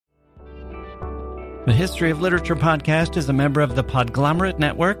The History of Literature podcast is a member of the Podglomerate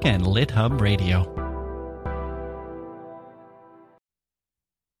Network and LitHub Radio.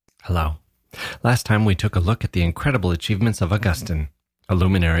 Hello. Last time we took a look at the incredible achievements of Augustine, a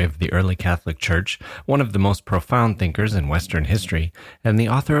luminary of the early Catholic Church, one of the most profound thinkers in Western history, and the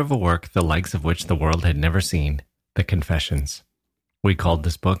author of a work the likes of which the world had never seen, The Confessions. We called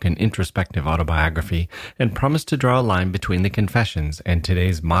this book an introspective autobiography and promised to draw a line between the Confessions and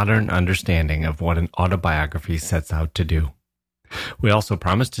today's modern understanding of what an autobiography sets out to do. We also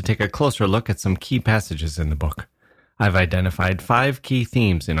promised to take a closer look at some key passages in the book. I've identified 5 key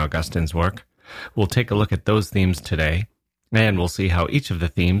themes in Augustine's work. We'll take a look at those themes today, and we'll see how each of the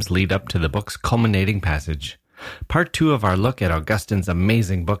themes lead up to the book's culminating passage. Part 2 of our look at Augustine's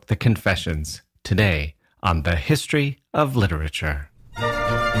amazing book, The Confessions, today on the History of Literature.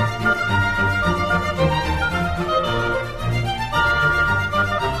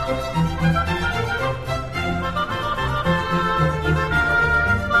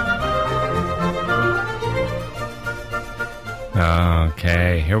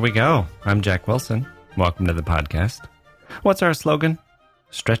 Okay, here we go. I'm Jack Wilson. Welcome to the podcast. What's our slogan?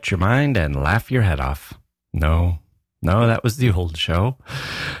 Stretch your mind and laugh your head off. No, that was the old show.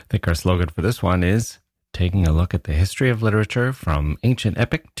 I think our slogan for this one is taking a look at the history of literature from ancient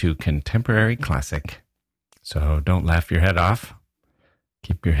epic to contemporary classic. So don't laugh your head off.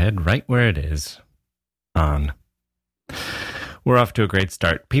 Keep your head right where it is. On. We're off to a great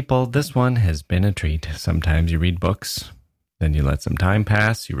start. People, this one has been a treat. Sometimes you read books, then you let some time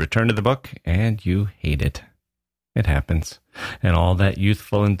pass, you return to the book, and you hate it. It happens. And all that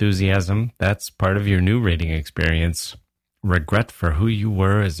youthful enthusiasm, that's part of your new reading experience. Regret for who you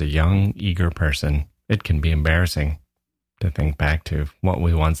were as a young, eager person. It can be embarrassing to think back to what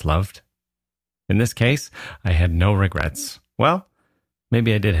we once loved. In this case, I had no regrets. Well,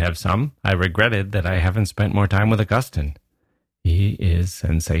 maybe I did have some. I regretted that I haven't spent more time with Augustine. He is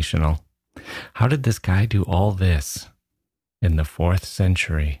sensational. How did this guy do all this in the 4th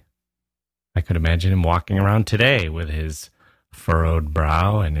century? I could imagine him walking around today with his furrowed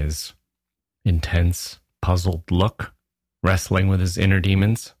brow and his intense, puzzled look, wrestling with his inner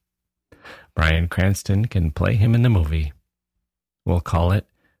demons. Bryan Cranston can play him in the movie. We'll call it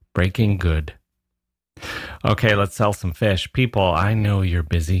Breaking Good. Okay, let's sell some fish. People, I know you're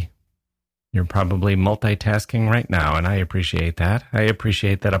busy. You're probably multitasking right now, and I appreciate that. I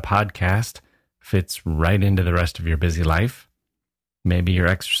appreciate that a podcast fits right into the rest of your busy life. Maybe you're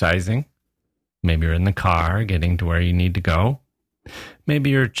exercising. Maybe you're in the car getting to where you need to go.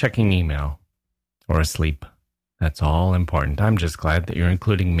 Maybe you're checking email or asleep. That's all important. I'm just glad that you're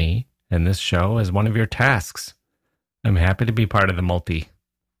including me and this show as one of your tasks. I'm happy to be part of the multi.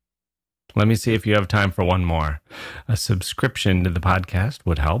 Let me see if you have time for one more. A subscription to the podcast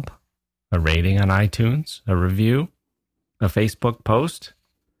would help. A rating on iTunes, a review, a Facebook post.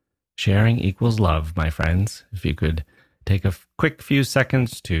 Sharing equals love, my friends. If you could take a quick few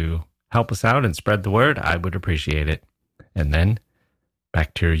seconds to help us out and spread the word, I would appreciate it. And then,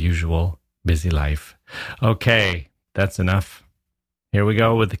 back to your usual busy life. Okay, that's enough. Here we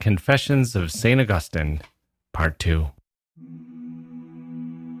go with the Confessions of St. Augustine, Part 2.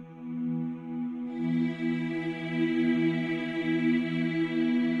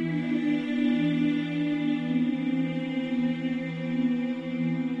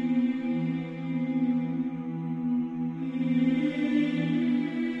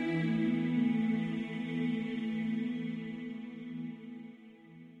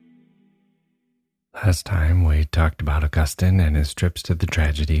 Last time we talked about Augustine and his trips to the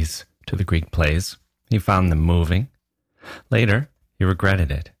tragedies, to the Greek plays. He found them moving. Later, he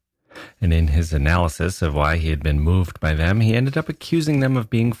regretted it. And in his analysis of why he had been moved by them, he ended up accusing them of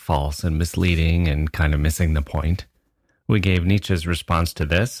being false and misleading and kind of missing the point. We gave Nietzsche's response to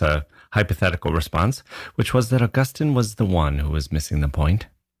this, a hypothetical response, which was that Augustine was the one who was missing the point.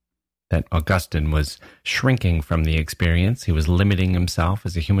 That Augustine was shrinking from the experience. He was limiting himself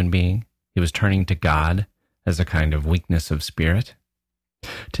as a human being. He was turning to God as a kind of weakness of spirit.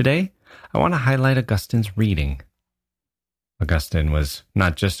 Today, I want to highlight Augustine's reading. Augustine was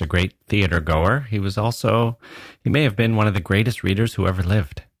not just a great theater goer, he may have been one of the greatest readers who ever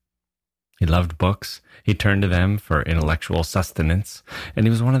lived. He loved books, he turned to them for intellectual sustenance, and he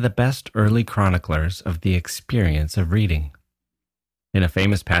was one of the best early chroniclers of the experience of reading. In a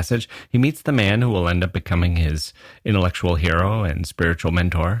famous passage, he meets the man who will end up becoming his intellectual hero and spiritual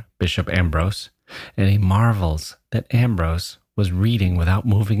mentor, Bishop Ambrose, and he marvels that Ambrose was reading without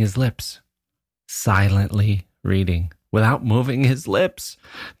moving his lips. Silently reading, without moving his lips.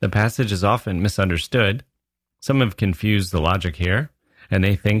 The passage is often misunderstood. Some have confused the logic here, and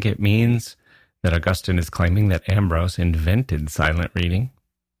they think it means That Augustine is claiming that Ambrose invented silent reading?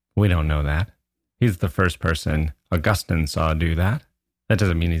 We don't know that. He's the first person Augustine saw do that. That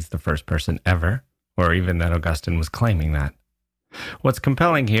doesn't mean he's the first person ever, or even that Augustine was claiming that. What's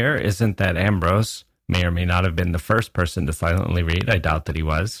compelling here isn't that Ambrose may or may not have been the first person to silently read. I doubt that he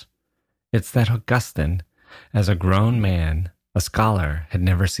was. It's that Augustine, as a grown man, a scholar, had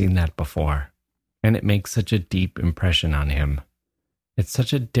never seen that before, and it makes such a deep impression on him. It's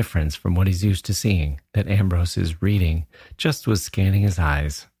such a difference from what he's used to seeing that Ambrose is reading just with scanning his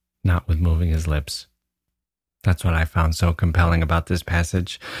eyes, not with moving his lips. That's what I found so compelling about this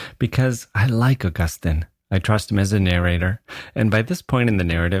passage, because I like Augustine. I trust him as a narrator, and by this point in the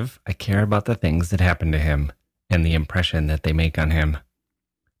narrative, I care about the things that happen to him and the impression that they make on him.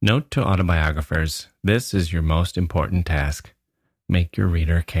 Note to autobiographers, this is your most important task. Make your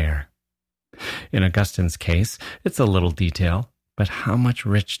reader care. In Augustine's case, it's a little detail, but how much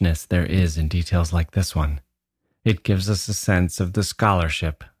richness there is in details like this one. It gives us a sense of the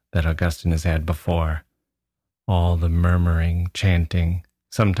scholarship that Augustine has had before. All the murmuring, chanting,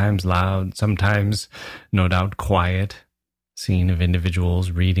 sometimes loud, sometimes no doubt quiet, scene of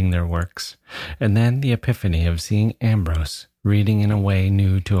individuals reading their works, and then the epiphany of seeing Ambrose reading in a way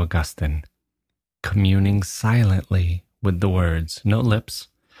new to Augustine, communing silently with the words, no lips,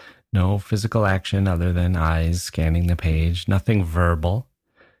 no physical action other than eyes scanning the page, nothing verbal,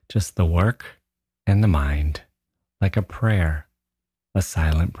 just the work and the mind, like a prayer, a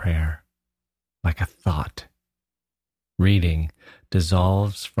silent prayer, like a thought. Reading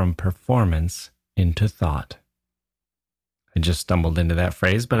dissolves from performance into thought. I just stumbled into that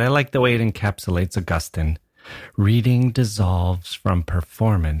phrase, but I like the way it encapsulates Augustine. Reading dissolves from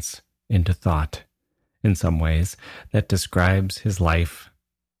performance into thought. In some ways, that describes his life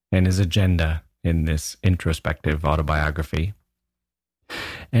and his agenda in this introspective autobiography.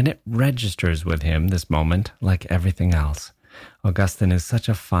 And it registers with him, this moment, like everything else. Augustine is such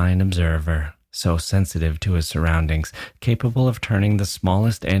a fine observer, so sensitive to his surroundings, capable of turning the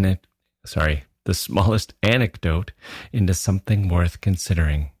smallest anecdote into something worth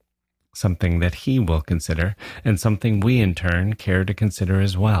considering, something that he will consider, and something we in turn care to consider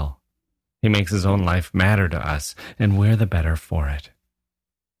as well. He makes his own life matter to us, and we're the better for it.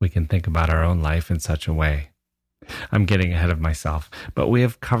 We can think about our own life in such a way. I'm getting ahead of myself, but we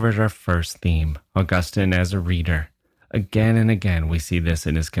have covered our first theme, Augustine as a reader. Again and again we see this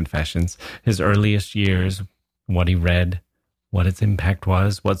in his Confessions, his earliest years, what he read, what its impact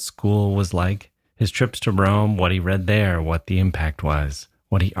was, what school was like, his trips to Rome, what he read there, what the impact was,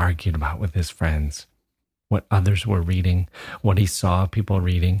 what he argued about with his friends, what others were reading, what he saw people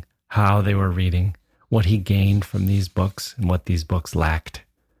reading, how they were reading, what he gained from these books and what these books lacked.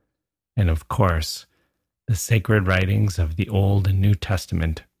 And of course, the sacred writings of the Old and New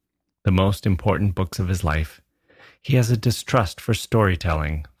Testament, the most important books of his life. He has a distrust for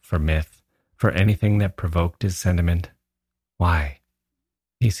storytelling, for myth, for anything that provoked his sentiment. Why?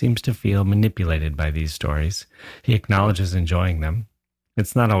 He seems to feel manipulated by these stories. He acknowledges enjoying them.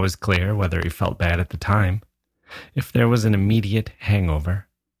 It's not always clear whether he felt bad at the time, if there was an immediate hangover,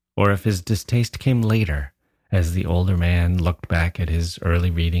 or if his distaste came later, as the older man looked back at his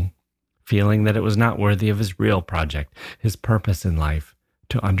early reading, feeling that it was not worthy of his real project, his purpose in life,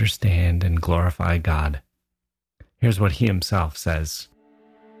 to understand and glorify God. Here's what he himself says.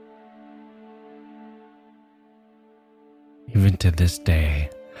 Even to this day,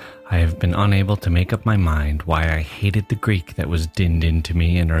 I have been unable to make up my mind why I hated the Greek that was dinned into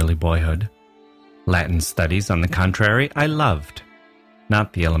me in early boyhood. Latin studies, on the contrary, I loved.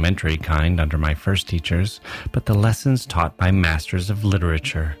 Not the elementary kind under my first teachers, but the lessons taught by masters of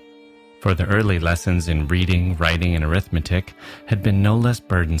literature. For the early lessons in reading, writing, and arithmetic had been no less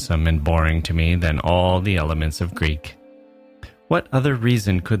burdensome and boring to me than all the elements of Greek. What other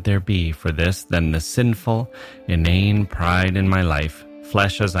reason could there be for this than the sinful, inane pride in my life,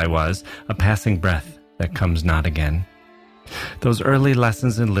 flesh as I was, a passing breath that comes not again? Those early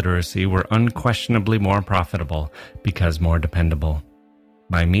lessons in literacy were unquestionably more profitable because more dependable.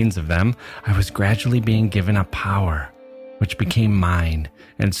 By means of them, I was gradually being given a power which became mine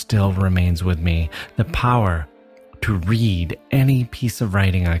and still remains with me, the power to read any piece of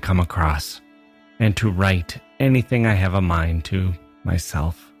writing I come across, and to write anything I have a mind to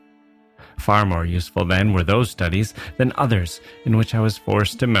myself. Far more useful then were those studies than others in which I was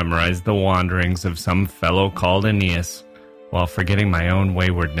forced to memorize the wanderings of some fellow called Aeneas, while forgetting my own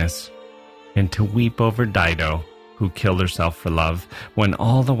waywardness, and to weep over Dido, who killed herself for love, when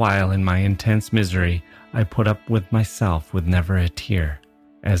all the while in my intense misery I put up with myself with never a tear,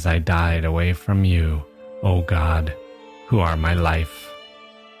 as I died away from you, O God, who are my life.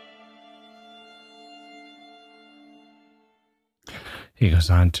 He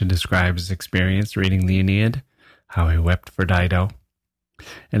goes on to describe his experience reading the Aeneid, how he wept for Dido.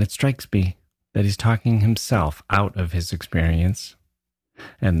 And it strikes me that he's talking himself out of his experience.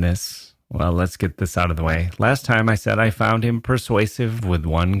 And this, well, let's get this out of the way. Last time I said I found him persuasive with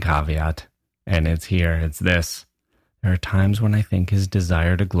one caveat, and it's here, it's this. There are times when I think his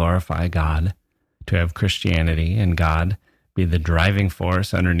desire to glorify God, to have Christianity and God be the driving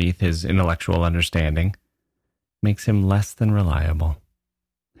force underneath his intellectual understanding, makes him less than reliable.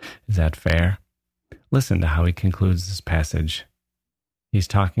 Is that fair? Listen to how he concludes this passage. He's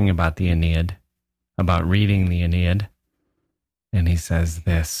talking about the Aeneid, about reading the Aeneid, and he says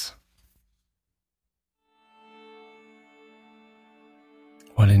this.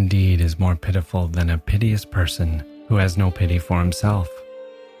 What indeed is more pitiful than a piteous person who has no pity for himself?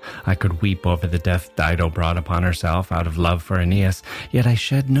 I could weep over the death Dido brought upon herself out of love for Aeneas, yet I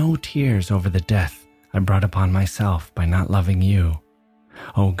shed no tears over the death I brought upon myself by not loving you.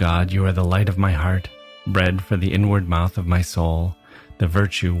 O God, you are the light of my heart, bread for the inward mouth of my soul, the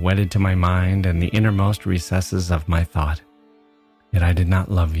virtue wedded to my mind and the innermost recesses of my thought. Yet I did not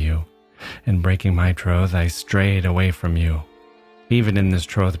love you, and breaking my troth, I strayed away from you. Even in this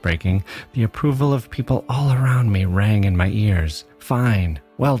troth-breaking, the approval of people all around me rang in my ears. Fine,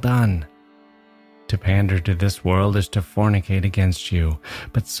 well done. To pander to this world is to fornicate against you,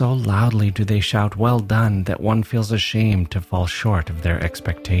 but so loudly do they shout well done that one feels ashamed to fall short of their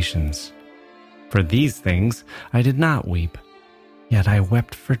expectations. For these things I did not weep, yet I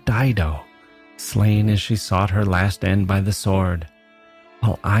wept for Dido, slain as she sought her last end by the sword,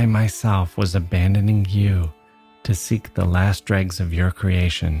 while I myself was abandoning you to seek the last dregs of your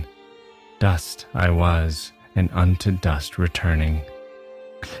creation. Dust I was, and unto dust returning.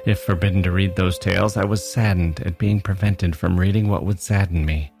 If forbidden to read those tales, I was saddened at being prevented from reading what would sadden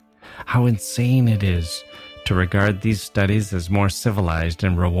me. How insane it is to regard these studies as more civilized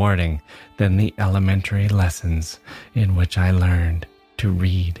and rewarding than the elementary lessons in which I learned to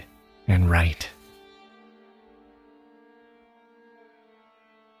read and write.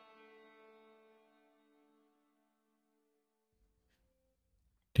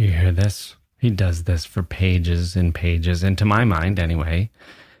 Do you hear this? He does this for pages and pages, and to my mind, anyway,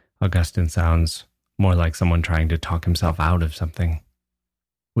 Augustine sounds more like someone trying to talk himself out of something.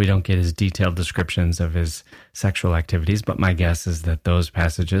 We don't get his detailed descriptions of his sexual activities, but my guess is that those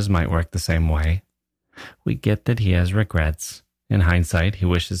passages might work the same way. We get that he has regrets. In hindsight, he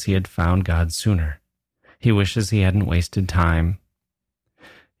wishes he had found God sooner. He wishes he hadn't wasted time.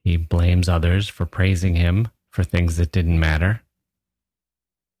 He blames others for praising him for things that didn't matter.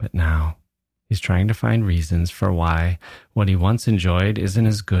 But now, he's trying to find reasons for why what he once enjoyed isn't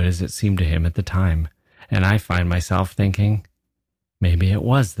as good as it seemed to him at the time. And I find myself thinking, maybe it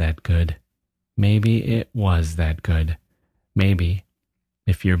was that good. Maybe it was that good. Maybe,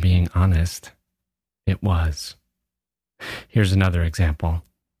 if you're being honest, it was. Here's another example.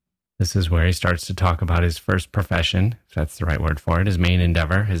 This is where he starts to talk about his first profession, if that's the right word for it, his main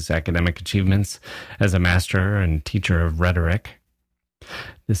endeavor, his academic achievements as a master and teacher of rhetoric.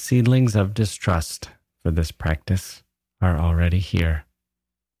 The seedlings of distrust for this practice are already here.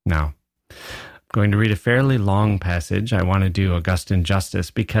 Now, I'm going to read a fairly long passage. I want to do Augustine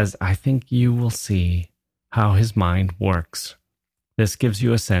justice because I think you will see how his mind works. This gives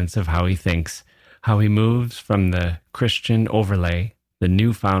you a sense of how he thinks, how he moves from the Christian overlay, the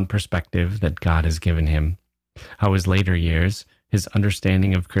newfound perspective that God has given him, how his later years, his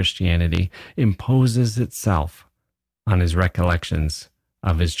understanding of Christianity, imposes itself on his recollections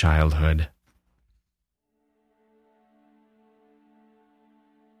of his childhood.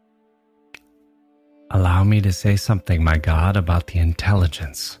 Allow me to say something, my God, about the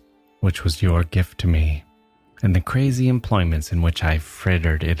intelligence which was your gift to me, and the crazy employments in which I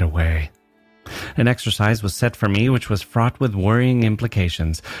frittered it away. An exercise was set for me which was fraught with worrying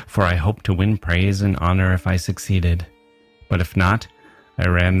implications, for I hoped to win praise and honor if I succeeded. But if not, I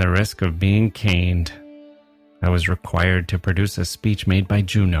ran the risk of being caned. I was required to produce a speech made by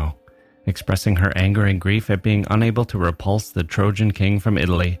Juno, expressing her anger and grief at being unable to repulse the Trojan king from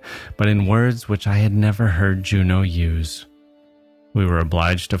Italy, but in words which I had never heard Juno use. We were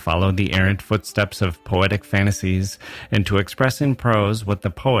obliged to follow the errant footsteps of poetic fantasies and to express in prose what the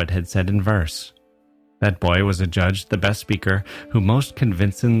poet had said in verse. That boy was adjudged the best speaker who most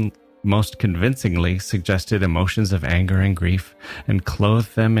convincingly suggested emotions of anger and grief and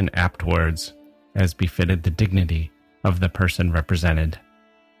clothed them in apt words, as befitted the dignity of the person represented.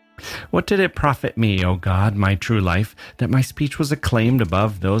 What did it profit me, O God, my true life, that my speech was acclaimed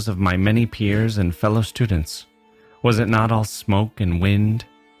above those of my many peers and fellow students? Was it not all smoke and wind?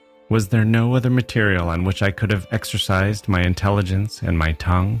 Was there no other material on which I could have exercised my intelligence and my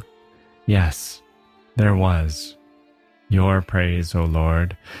tongue? Yes, there was. Your praise, O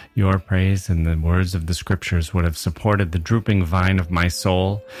Lord, your praise and the words of the Scriptures would have supported the drooping vine of my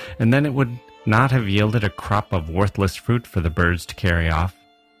soul, and then it would not have yielded a crop of worthless fruit for the birds to carry off.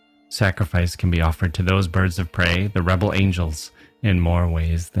 Sacrifice can be offered to those birds of prey, the rebel angels, in more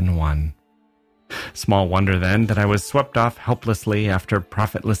ways than one. Small wonder, then, that I was swept off helplessly after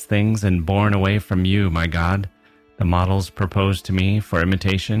profitless things and borne away from you, my God. The models proposed to me for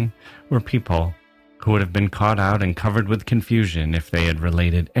imitation were people who would have been caught out and covered with confusion if they had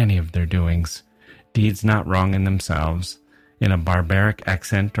related any of their doings, deeds not wrong in themselves, in a barbaric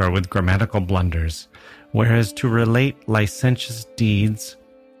accent or with grammatical blunders, whereas to relate licentious deeds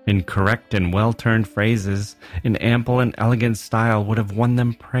in correct and well-turned phrases, in ample and elegant style, would have won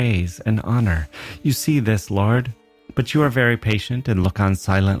them praise and honor. You see this, Lord, but you are very patient and look on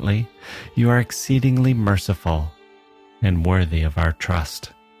silently. You are exceedingly merciful and worthy of our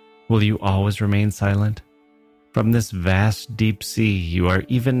trust. Will you always remain silent? From this vast, deep sea, you are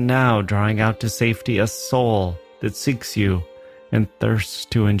even now drawing out to safety a soul that seeks you and thirsts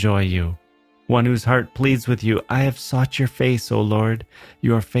to enjoy you. One whose heart pleads with you, I have sought your face, O Lord,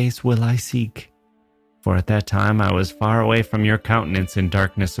 your face will I seek. For at that time I was far away from your countenance in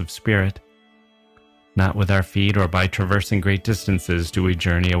darkness of spirit. Not with our feet or by traversing great distances do we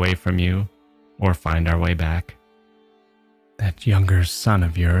journey away from you, or find our way back. That younger son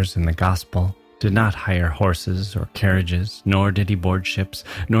of yours in the gospel did not hire horses or carriages, nor did he board ships,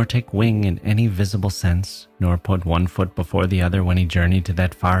 nor take wing in any visible sense, nor put one foot before the other when he journeyed to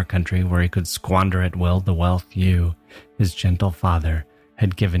that far country where he could squander at will the wealth you, his gentle father,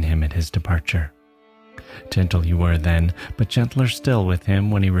 had given him at his departure. Gentle you were then, but gentler still with him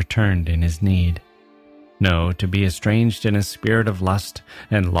when he returned in his need. No, to be estranged in a spirit of lust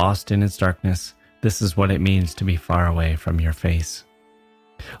and lost in its darkness, this is what it means to be far away from your face.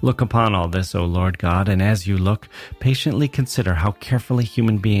 Look upon all this, O Lord God, and as you look, patiently consider how carefully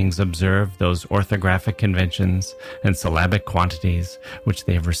human beings observe those orthographic conventions and syllabic quantities which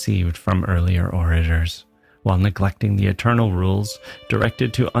they have received from earlier orators, while neglecting the eternal rules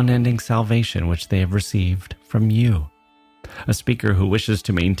directed to unending salvation which they have received from you. A speaker who wishes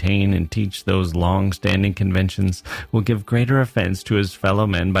to maintain and teach those long-standing conventions will give greater offense to his fellow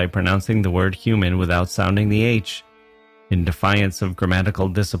men by pronouncing the word human without sounding the H, in defiance of grammatical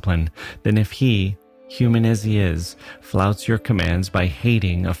discipline, than if he, human as he is, flouts your commands by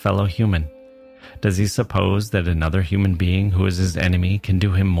hating a fellow human. Does he suppose that another human being who is his enemy can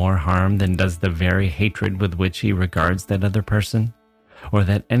do him more harm than does the very hatred with which he regards that other person? Or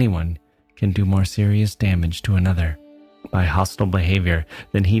that anyone can do more serious damage to another by hostile behavior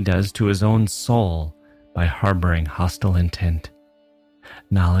than he does to his own soul by harboring hostile intent?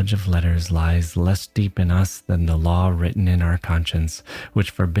 Knowledge of letters lies less deep in us than the law written in our conscience, which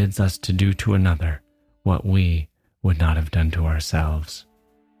forbids us to do to another what we would not have done to ourselves.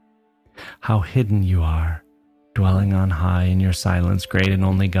 How hidden you are, dwelling on high in your silence, great and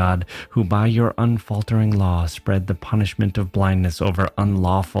only God, who by your unfaltering law spread the punishment of blindness over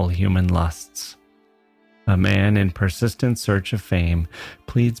unlawful human lusts. A man in persistent search of fame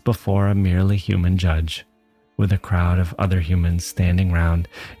pleads before a merely human judge, with a crowd of other humans standing round,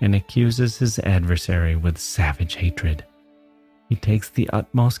 and accuses his adversary with savage hatred. He takes the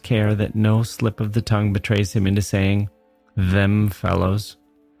utmost care that no slip of the tongue betrays him into saying, "them fellows,"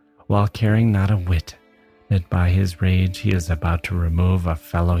 while caring not a whit that by his rage he is about to remove a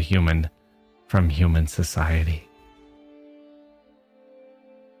fellow human from human society.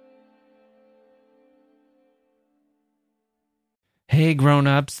 Hey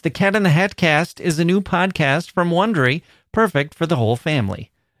grown-ups, the Cat in the Hat Cast is a new podcast from Wondery, perfect for the whole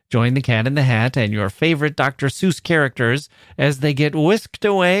family. Join the Cat in the Hat and your favorite Dr. Seuss characters as they get whisked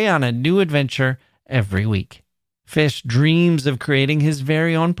away on a new adventure every week. Fish dreams of creating his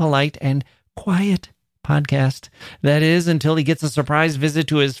very own polite and quiet podcast. That is, until he gets a surprise visit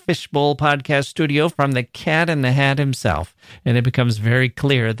to his Fishbowl podcast studio from the Cat in the Hat himself, and it becomes very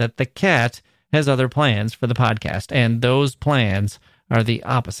clear that the cat has other plans for the podcast, and those plans are the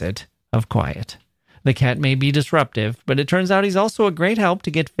opposite of quiet. The cat may be disruptive, but it turns out he's also a great help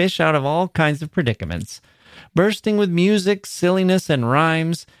to get Fish out of all kinds of predicaments. Bursting with music, silliness, and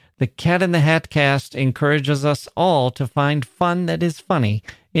rhymes, the Cat in the Hat Cast encourages us all to find fun that is funny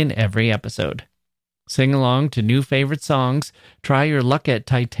in every episode. Sing along to new favorite songs, try your luck at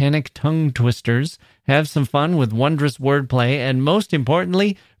Titanic tongue twisters, have some fun with wondrous wordplay, and most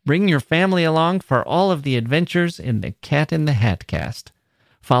importantly, bring your family along for all of the adventures in the Cat in the Hat Cast.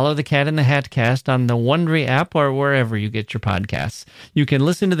 Follow the Cat in the Hat Cast on the Wondery app or wherever you get your podcasts. You can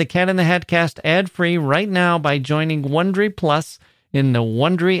listen to the Cat in the Hat Cast ad-free right now by joining Wondery Plus in the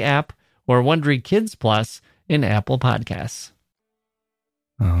Wondery app or Wondery Kids Plus in Apple Podcasts.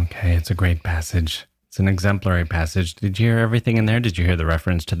 Okay, it's a great passage. It's an exemplary passage. Did you hear everything in there? Did you hear the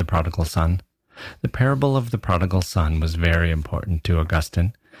reference to the prodigal son? The parable of the prodigal son was very important to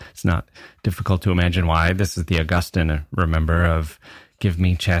Augustine. It's not difficult to imagine why. This is the Augustine, remember, of "give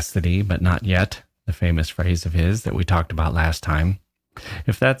me chastity, but not yet," the famous phrase of his that we talked about last time.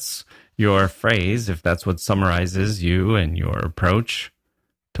 If that's your phrase, if that's what summarizes you and your approach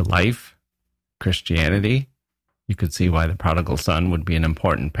to life, Christianity, you could see why the prodigal son would be an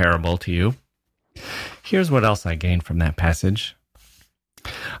important parable to you. Here's what else I gained from that passage.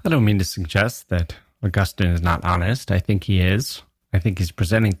 I don't mean to suggest that Augustine is not honest. I think he is. I think he's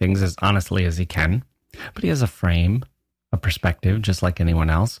presenting things as honestly as he can. But he has a frame, a perspective, just like anyone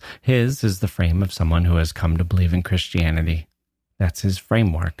else. His is the frame of someone who has come to believe in Christianity. That's his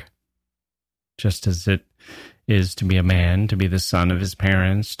framework. Just as it is to be a man, to be the son of his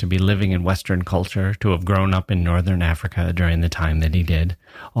parents, to be living in Western culture, to have grown up in Northern Africa during the time that he did,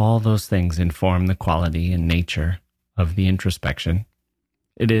 all those things inform the quality and nature of the introspection.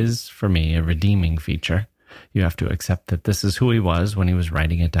 It is, for me, a redeeming feature. You have to accept that this is who he was when he was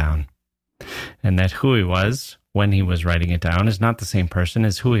writing it down. And that who he was when he was writing it down is not the same person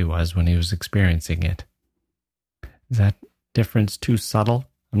as who he was when he was experiencing it. Is that difference too subtle?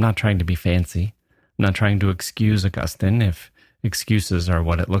 I'm not trying to be fancy. I'm not trying to excuse Augustine if excuses are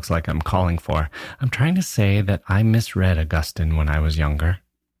what it looks like I'm calling for. I'm trying to say that I misread Augustine when I was younger.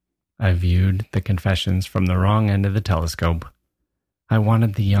 I viewed the Confessions from the wrong end of the telescope. I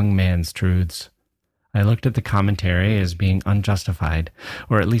wanted the young man's truths. I looked at the commentary as being unjustified,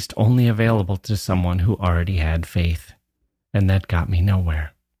 or at least only available to someone who already had faith, and that got me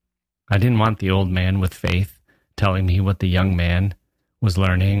nowhere. I didn't want the old man with faith telling me what the young man was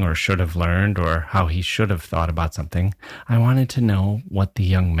learning or should have learned or how he should have thought about something. I wanted to know what the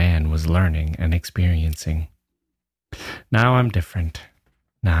young man was learning and experiencing. Now I'm different.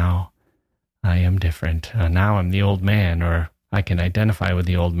 Now I am different. Now I'm the old man, or I can identify with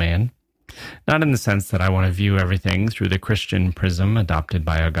the old man. Not in the sense that I want to view everything through the Christian prism adopted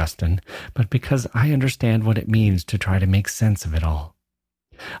by Augustine, but because I understand what it means to try to make sense of it all.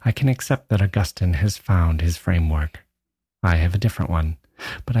 I can accept that Augustine has found his framework. I have a different one,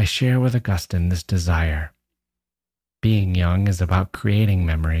 but I share with Augustine this desire. Being young is about creating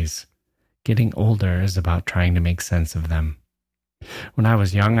memories. Getting older is about trying to make sense of them. When I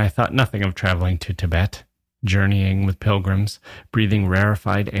was young, I thought nothing of traveling to Tibet, journeying with pilgrims, breathing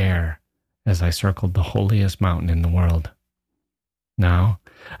rarefied air as I circled the holiest mountain in the world. Now,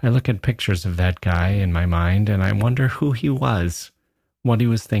 I look at pictures of that guy in my mind and I wonder who he was, what he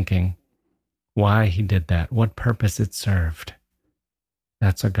was thinking, why he did that, what purpose it served.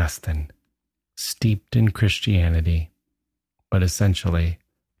 That's Augustine, steeped in Christianity, but essentially,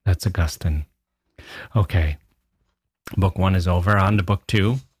 that's Augustine. Okay, book 1 is over, on to book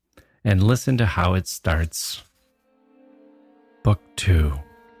 2, and listen to how it starts. Book 2.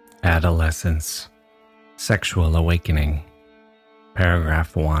 Adolescence. Sexual Awakening.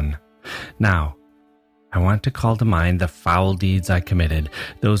 Paragraph 1. Now, I want to call to mind the foul deeds I committed,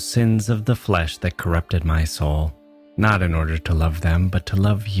 those sins of the flesh that corrupted my soul, not in order to love them, but to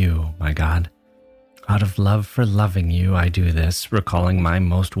love you, my God. Out of love for loving you, I do this, recalling my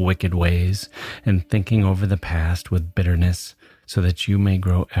most wicked ways and thinking over the past with bitterness, so that you may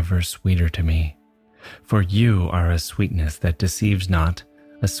grow ever sweeter to me. For you are a sweetness that deceives not,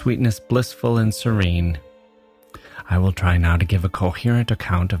 a sweetness blissful and serene. I will try now to give a coherent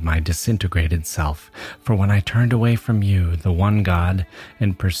account of my disintegrated self, for when I turned away from you, the one God,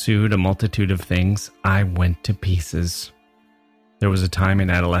 and pursued a multitude of things, I went to pieces. There was a time in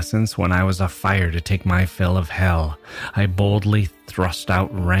adolescence when I was afire to take my fill of hell. I boldly thrust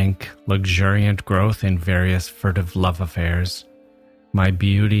out rank, luxuriant growth in various furtive love affairs. My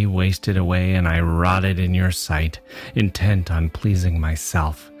beauty wasted away and I rotted in your sight, intent on pleasing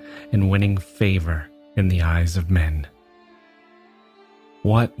myself and winning favor in the eyes of men.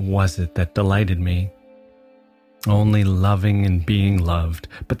 What was it that delighted me? Only loving and being loved,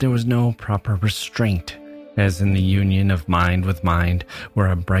 but there was no proper restraint, as in the union of mind with mind,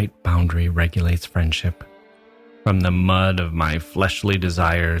 where a bright boundary regulates friendship. From the mud of my fleshly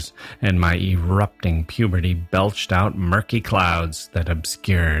desires and my erupting puberty belched out murky clouds that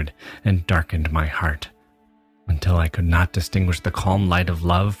obscured and darkened my heart, until I could not distinguish the calm light of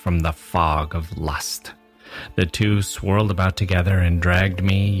love from the fog of lust. The two swirled about together and dragged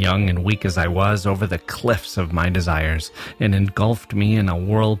me, young and weak as I was, over the cliffs of my desires and engulfed me in a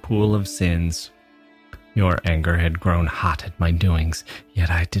whirlpool of sins. Your anger had grown hot at my doings, yet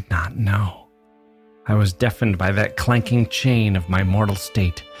I did not know. I was deafened by that clanking chain of my mortal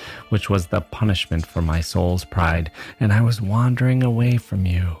state, which was the punishment for my soul's pride, and I was wandering away from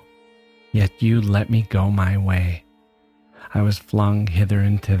you. Yet you let me go my way. I was flung hither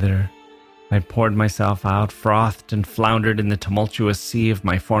and thither. I poured myself out, frothed and floundered in the tumultuous sea of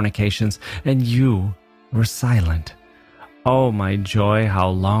my fornications, and you were silent. Oh, my joy, how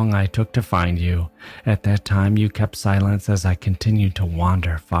long I took to find you. At that time you kept silence as I continued to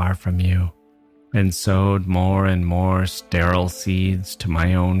wander far from you, and sowed more and more sterile seeds to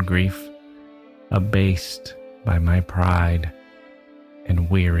my own grief, abased by my pride and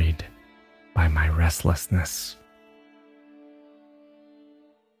wearied by my restlessness.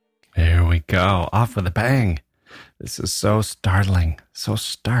 There we go, off with a bang. This is so startling, so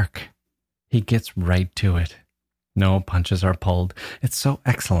stark. He gets right to it. No punches are pulled. It's so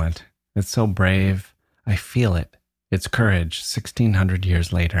excellent. It's so brave. I feel it. It's courage 1,600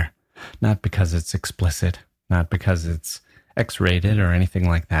 years later. Not because it's explicit, not because it's X-rated or anything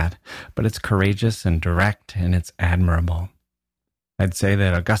like that, but it's courageous and direct, and it's admirable. I'd say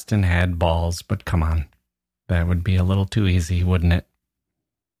that Augustine had balls, but come on. That would be a little too easy, wouldn't it?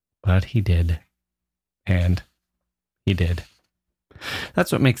 But he did. And he did.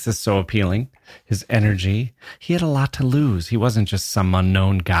 That's what makes this so appealing. His energy. He had a lot to lose. He wasn't just some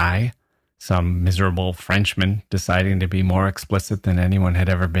unknown guy, some miserable Frenchman deciding to be more explicit than anyone had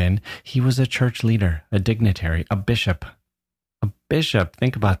ever been. He was a church leader, a dignitary, a bishop. A bishop,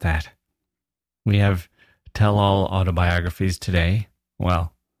 think about that. We have tell-all autobiographies today.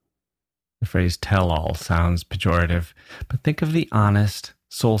 Well, the phrase tell-all sounds pejorative, but think of the honest,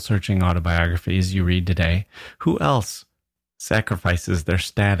 soul-searching autobiographies you read today. Who else sacrifices their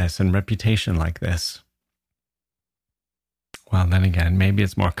status and reputation like this? Well, then again, maybe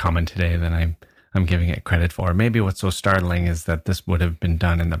it's more common today than I'm giving it credit for. Maybe what's so startling is that this would have been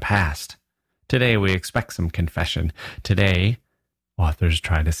done in the past. Today, we expect some confession. Today, authors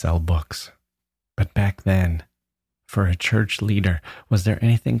try to sell books. But back then, for a church leader, was there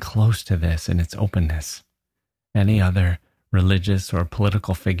anything close to this in its openness? Any other religious or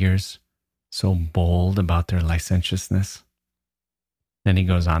political figures so bold about their licentiousness? Then he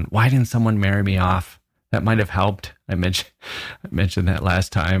goes on, why didn't someone marry me off? That might have helped. I mentioned that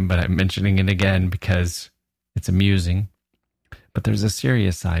last time, but I'm mentioning it again because it's amusing. But there's a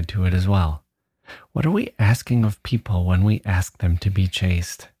serious side to it as well. What are we asking of people when we ask them to be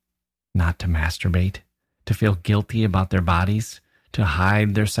chaste? Not to masturbate, to feel guilty about their bodies, to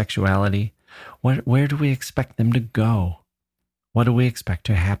hide their sexuality. Where do we expect them to go? What do we expect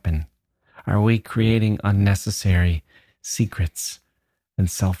to happen? Are we creating unnecessary secrets and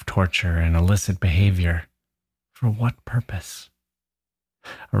self-torture and illicit behavior? For what purpose?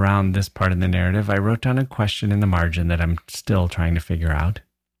 Around this part of the narrative, I wrote down a question in the margin that I'm still trying to figure out.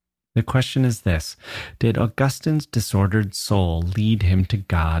 The question is this: did Augustine's disordered soul lead him to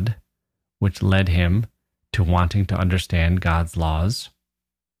God, which led him to wanting to understand God's laws?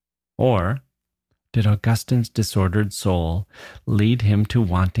 Or did Augustine's disordered soul lead him to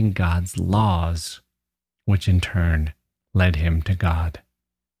wanting God's laws, which in turn led him to God?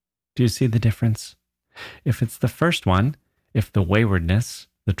 Do you see the difference? If it's the first one, if the waywardness,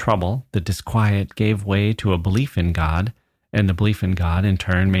 the trouble, the disquiet gave way to a belief in God, and the belief in God in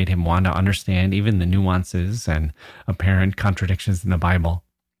turn made him want to understand even the nuances and apparent contradictions in the Bible,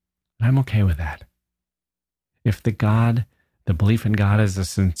 I'm okay with that. If the belief in God is a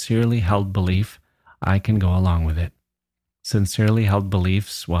sincerely held belief, I can go along with it. Sincerely held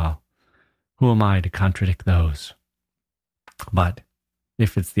beliefs, well, who am I to contradict those? But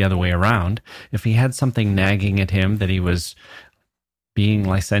if it's the other way around, if he had something nagging at him that he was being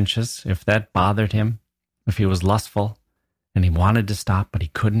licentious, if that bothered him, if he was lustful and he wanted to stop but he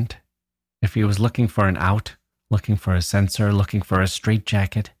couldn't, if he was looking for an out, looking for a censor, looking for a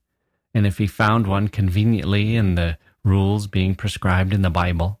straitjacket, and if he found one conveniently in the rules being prescribed in the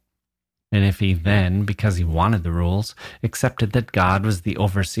Bible, and if he then, because he wanted the rules, accepted that God was the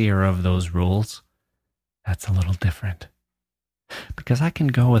overseer of those rules, that's a little different. Because I can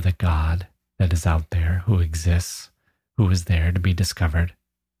go with a God that is out there, who exists, who is there to be discovered.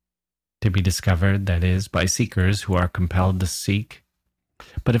 To be discovered, that is, by seekers who are compelled to seek.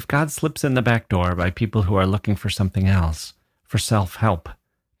 But if God slips in the back door by people who are looking for something else, for self-help,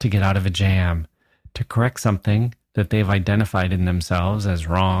 to get out of a jam, to correct something that they've identified in themselves as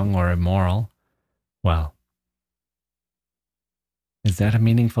wrong or immoral, well, is that a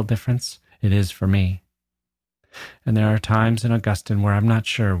meaningful difference? It is for me. And there are times in Augustine where I'm not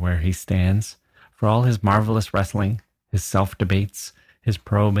sure where he stands. For all his marvelous wrestling, his self-debates, his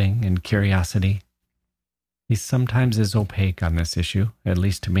probing and curiosity, he sometimes is opaque on this issue, at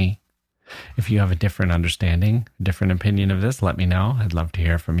least to me. If you have a different understanding, a different opinion of this, let me know. I'd love to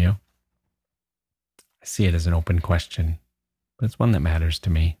hear from you. I see it as an open question, but it's one that matters to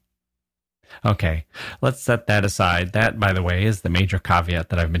me. Okay, let's set that aside. That, by the way, is the major caveat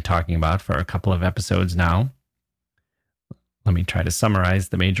that I've been talking about for a couple of episodes now. Let me try to summarize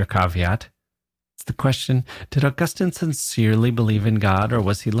the major caveat. It's the question, did Augustine sincerely believe in God, or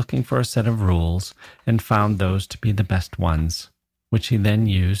was he looking for a set of rules and found those to be the best ones, which he then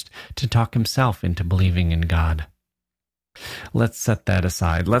used to talk himself into believing in God? Let's set that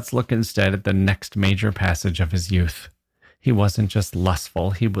aside. Let's look instead at the next major passage of his youth. He wasn't just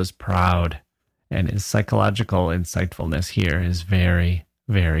lustful, he was proud, and his psychological insightfulness here is very,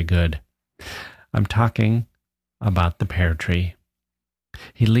 very good. I'm talking about the pear tree.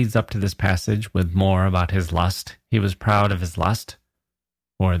 He leads up to this passage with more about his lust. He was proud of his lust,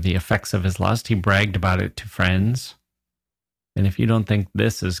 or the effects of his lust. He bragged about it to friends. And if you don't think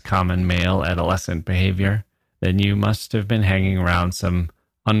this is common male adolescent behavior, then you must have been hanging around some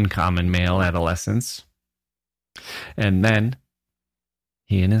uncommon male adolescents. And then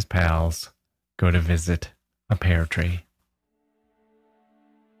he and his pals go to visit a pear tree.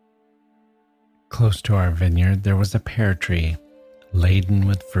 Close to our vineyard, there was a pear tree laden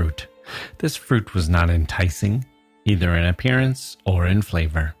with fruit. This fruit was not enticing, either in appearance or in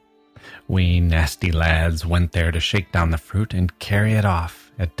flavor. We nasty lads went there to shake down the fruit and carry it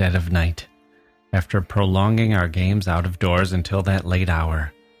off at dead of night, after prolonging our games out of doors until that late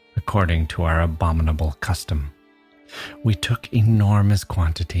hour, according to our abominable custom. We took enormous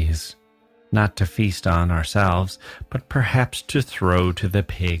quantities, not to feast on ourselves, but perhaps to throw to the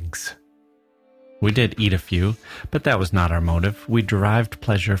pigs. We did eat a few, but that was not our motive. We derived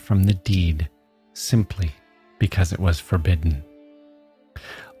pleasure from the deed, simply because it was forbidden.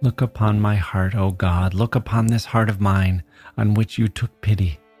 Look upon my heart, O God, look upon this heart of mine, on which you took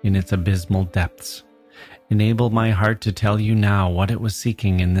pity in its abysmal depths. Enable my heart to tell you now what it was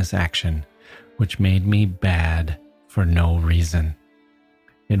seeking in this action, which made me bad for no reason,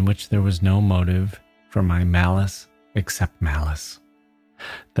 in which there was no motive for my malice except malice.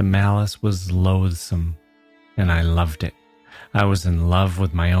 The malice was loathsome, and I loved it. I was in love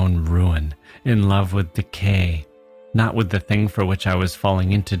with my own ruin, in love with decay, not with the thing for which I was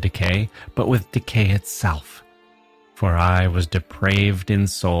falling into decay, but with decay itself. For I was depraved in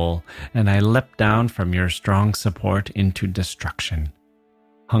soul, and I leapt down from your strong support into destruction,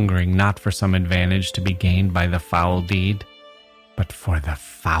 hungering not for some advantage to be gained by the foul deed, but for the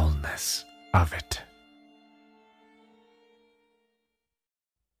foulness of it.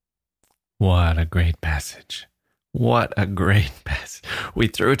 What a great passage. What a great passage. We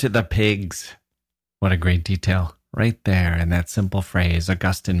threw to the pigs. What a great detail. Right there in that simple phrase,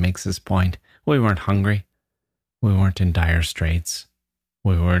 Augustine makes his point. We weren't hungry. We weren't in dire straits.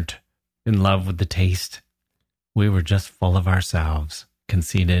 We weren't in love with the taste. We were just full of ourselves,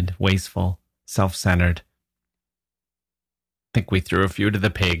 conceited, wasteful, self-centered. I think we threw a few to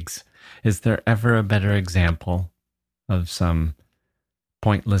the pigs. Is there ever a better example of some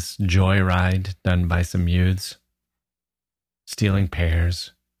pointless joyride done by some youths? Stealing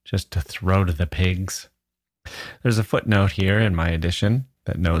pears just to throw to the pigs. There's a footnote here in my edition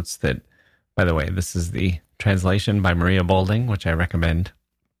that notes that, by the way, this is the translation by Maria Bolding, which I recommend.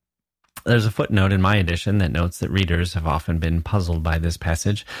 There's a footnote in my edition that notes that readers have often been puzzled by this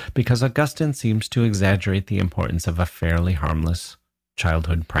passage because Augustine seems to exaggerate the importance of a fairly harmless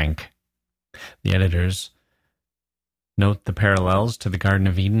childhood prank. The editors note the parallels to the Garden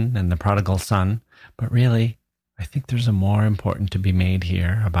of Eden and the prodigal son, but really, I think there's a more important to be made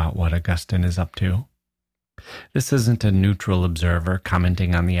here about what Augustine is up to. This isn't a neutral observer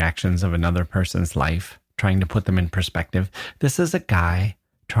commenting on the actions of another person's life, trying to put them in perspective. This is a guy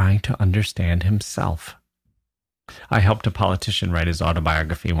trying to understand himself. I helped a politician write his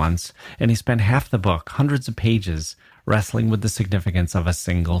autobiography once, and he spent half the book, hundreds of pages, wrestling with the significance of a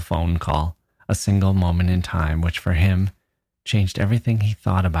single phone call, a single moment in time, which for him changed everything he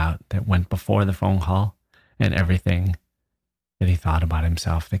thought about that went before the phone call and everything that he thought about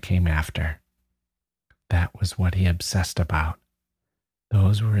himself that came after. That was what he obsessed about.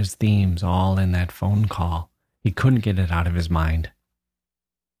 Those were his themes, all in that phone call. He couldn't get it out of his mind.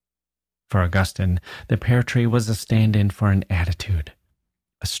 For Augustine, the pear tree was a stand-in for an attitude,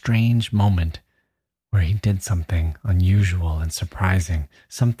 a strange moment where he did something unusual and surprising,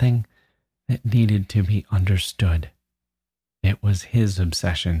 something that needed to be understood. It was his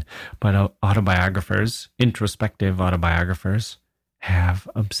obsession. But autobiographers, introspective autobiographers, have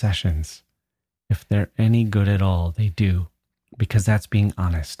obsessions. If they're any good at all, they do, because that's being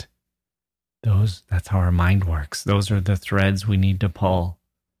honest. That's how our mind works. Those are the threads we need to pull.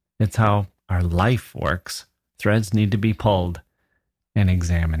 It's how our life works. Threads need to be pulled and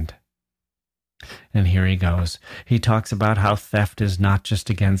examined. And here he goes. He talks about how theft is not just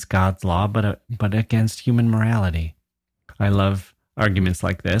against God's law, but against human morality. I love arguments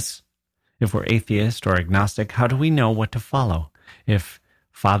like this. If we're atheist or agnostic, how do we know what to follow? If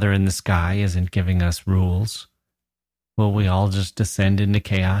Father in the sky isn't giving us rules, will we all just descend into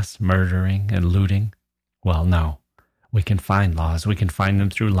chaos, murdering and looting? Well, no. We can find laws. We can find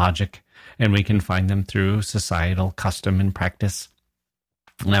them through logic, and we can find them through societal custom and practice.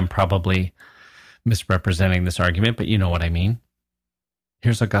 And I'm probably misrepresenting this argument, but you know what I mean.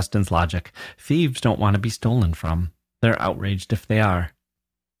 Here's Augustine's logic. Thieves don't want to be stolen from. They're outraged if they are.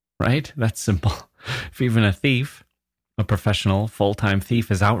 Right? That's simple. If even a thief, a professional, full-time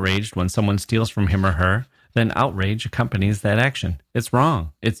thief, is outraged when someone steals from him or her, then outrage accompanies that action. It's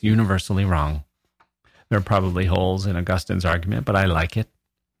wrong. It's universally wrong. There are probably holes in Augustine's argument, but I like it.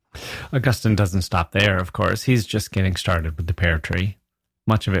 Augustine doesn't stop there, of course. He's just getting started with the pear tree.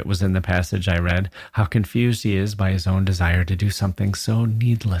 Much of it was in the passage I read, how confused he is by his own desire to do something so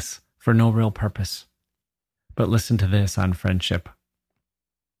needless, for no real purpose. But listen to this on friendship.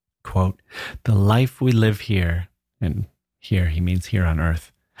 Quote, the life we live here, and here he means here on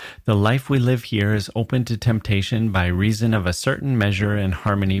earth, the life we live here is open to temptation by reason of a certain measure and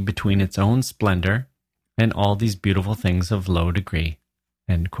harmony between its own splendor and all these beautiful things of low degree.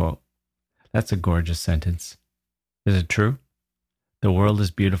 End quote. That's a gorgeous sentence. Is it true? The world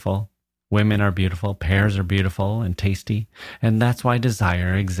is beautiful. Women are beautiful. Pears are beautiful and tasty. And that's why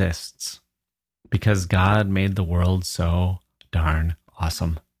desire exists. Because God made the world so darn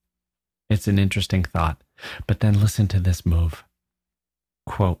awesome. It's an interesting thought. But then listen to this move.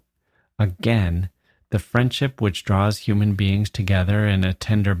 Quote, again, the friendship which draws human beings together in a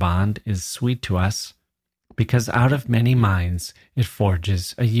tender bond is sweet to us, because out of many minds it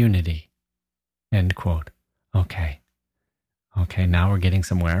forges a unity. End quote. Okay, now we're getting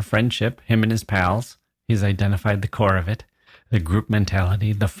somewhere. Friendship, him and his pals, he's identified the core of it, the group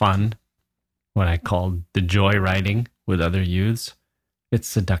mentality, the fun, what I called the joy riding with other youths. It's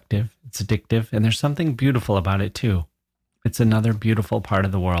seductive, it's addictive, and there's something beautiful about it too. It's another beautiful part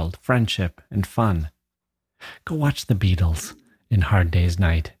of the world, friendship and fun. Go watch the Beatles in Hard Day's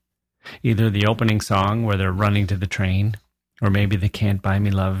Night. Either the opening song where they're running to the train, or maybe the Can't Buy Me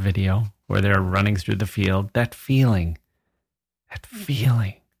Love video where they're running through the field. That feeling.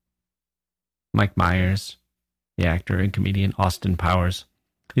 Mike Myers, the actor and comedian Austin Powers,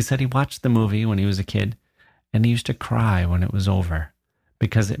 he said he watched the movie when he was a kid, and he used to cry when it was over,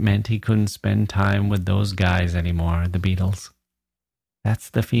 because it meant he couldn't spend time with those guys anymore, the Beatles. That's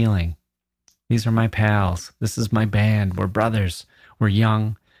the feeling. These are my pals. This is my band. We're brothers. We're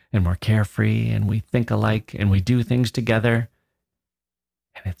young, and we're carefree, and we think alike, and we do things together,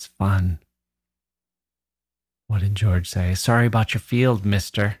 and it's fun. What did George say? Sorry about your field,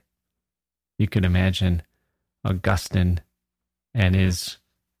 mister. You could imagine Augustine and his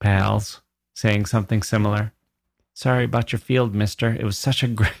pals saying something similar. Sorry about your field, mister. It was such a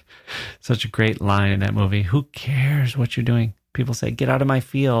great line in that movie. Who cares what you're doing? People say, get out of my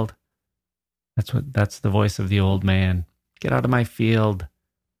field. That's the voice of the old man. Get out of my field.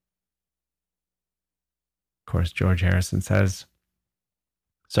 Of course, George Harrison says,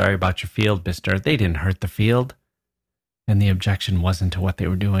 sorry about your field, mister. They didn't hurt the field. And the objection wasn't to what they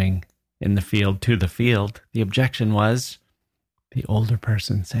were doing in the field to the field. The objection was the older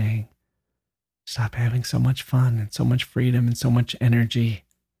person saying, stop having so much fun and so much freedom and so much energy.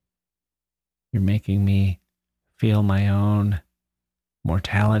 You're making me feel my own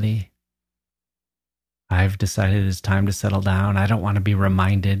mortality. I've decided it's time to settle down. I don't want to be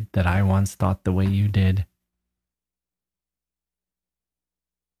reminded that I once thought the way you did.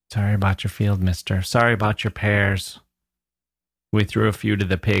 Sorry about your field, mister. Sorry about your pears. We threw a few to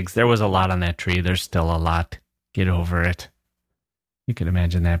the pigs. There was a lot on that tree. There's still a lot. Get over it. You could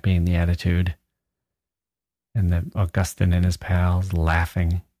imagine that being the attitude. And the Augustine and his pals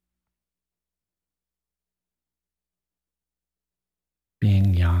laughing.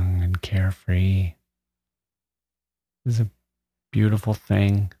 Being young and carefree is a beautiful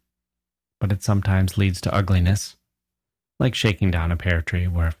thing, but it sometimes leads to ugliness, like shaking down a pear tree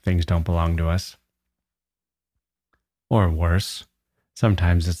where things don't belong to us. Or worse,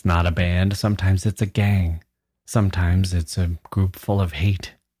 sometimes it's not a band, sometimes it's a gang, sometimes it's a group full of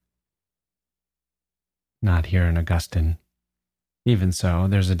hate. Not here in Augustine. Even so,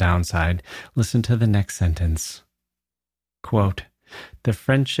 there's a downside. Listen to the next sentence. Quote, "The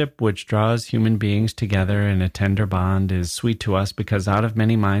friendship which draws human beings together in a tender bond is sweet to us because out of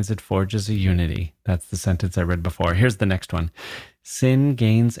many minds it forges a unity." That's the sentence I read before. Here's the next one. "Sin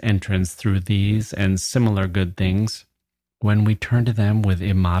gains entrance through these and similar good things when we turn to them with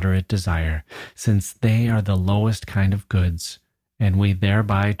immoderate desire, since they are the lowest kind of goods, and we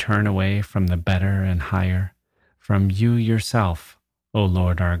thereby turn away from the better and higher, from you yourself, O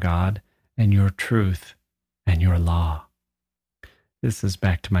Lord our God, and your truth and your law." This is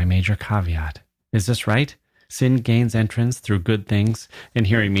back to my major caveat. Is this right? Sin gains entrance through good things, and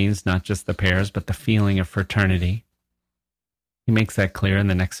here he means not just the pairs, but the feeling of fraternity. He makes that clear in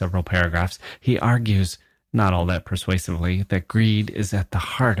the next several paragraphs. He argues, not all that persuasively, that greed is at the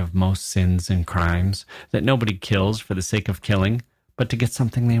heart of most sins and crimes, that nobody kills for the sake of killing, but to get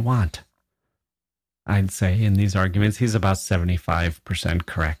something they want. I'd say in these arguments, he's about 75%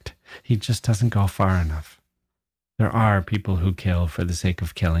 correct. He just doesn't go far enough. There are people who kill for the sake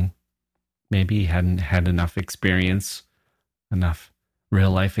of killing. Maybe he hadn't had enough experience, enough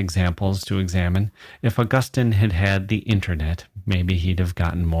real-life examples to examine. If Augustine had had the internet, maybe he'd have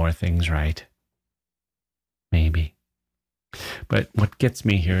gotten more things right. Maybe. But what gets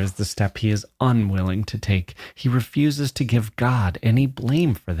me here is the step he is unwilling to take. He refuses to give God any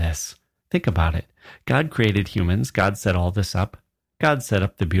blame for this. Think about it. God created humans. God set all this up. God set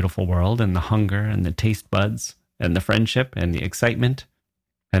up the beautiful world and the hunger and the taste buds and the friendship and the excitement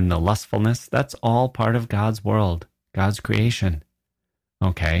and the lustfulness. That's all part of God's world, God's creation.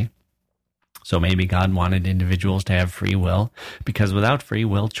 Okay, so maybe God wanted individuals to have free will, because without free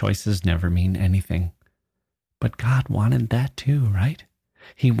will, choices never mean anything. But God wanted that too, right?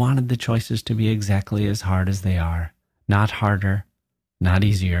 He wanted the choices to be exactly as hard as they are, not harder, not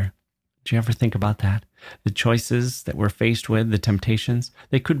easier. Do you ever think about that? The choices that we're faced with, the temptations,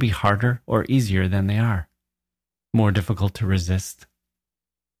 they could be harder or easier than they are. More difficult to resist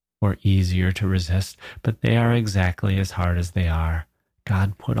or easier to resist, but they are exactly as hard as they are.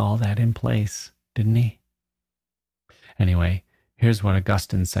 God put all that in place, didn't he? Anyway, here's what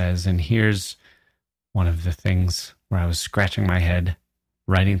Augustine says, and here's one of the things where I was scratching my head,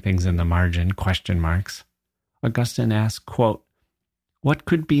 writing things in the margin, question marks. Augustine asks, quote, "What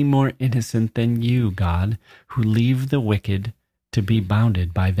could be more innocent than you, God, who leave the wicked to be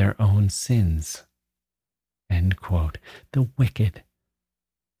bounded by their own sins?" End quote. The wicked,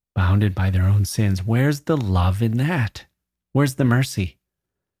 bounded by their own sins. Where's the love in that? Where's the mercy?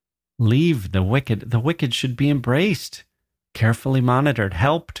 Leave the wicked. The wicked should be embraced, carefully monitored,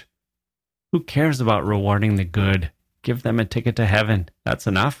 helped. Who cares about rewarding the good? Give them a ticket to heaven. That's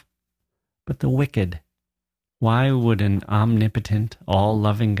enough. But the wicked, why would an omnipotent,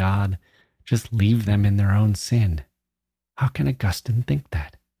 all-loving God just leave them in their own sin? How can Augustine think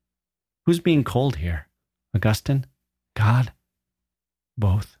that? Who's being cold here? Augustine? God?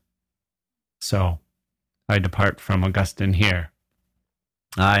 Both. So, I depart from Augustine here.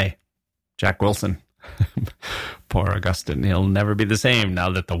 I, Jack Wilson. Poor Augustine. He'll never be the same now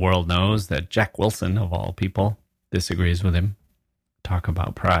that the world knows that Jack Wilson, of all people, disagrees with him. Talk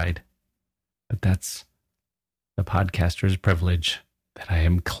about pride. But that's the podcaster's privilege that I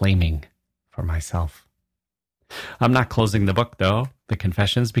am claiming for myself. I'm not closing the book, though, The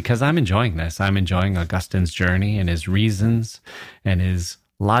Confessions, because I'm enjoying this. I'm enjoying Augustine's journey and his reasons and his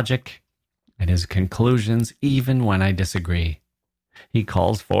logic and his conclusions, even when I disagree. He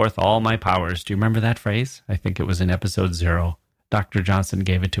calls forth all my powers. Do you remember that phrase? I think it was in episode 0. Dr. Johnson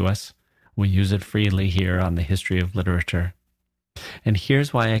gave it to us. We use it freely here on the History of Literature. And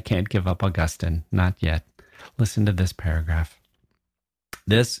here's why I can't give up Augustine. Not yet. Listen to this paragraph.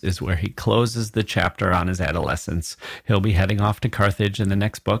 This is where he closes the chapter on his adolescence. He'll be heading off to Carthage in the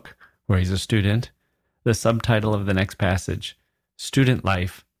next book, where he's a student. The subtitle of the next passage, Student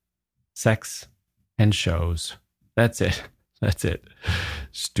Life, Sex, and Shows. That's it. That's it.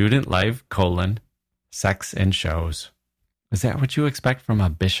 Student life, sex, and shows. Is that what you expect from a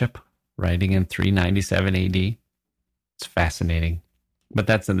bishop writing in 397 AD? It's fascinating. But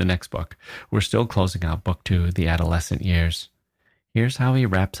that's in the next book. We're still closing out book 2, The Adolescent Years. Here's how he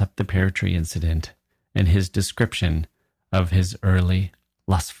wraps up the pear tree incident and his description of his early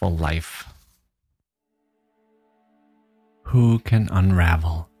lustful life. Who can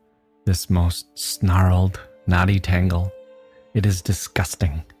unravel this most snarled, knotty tangle? It is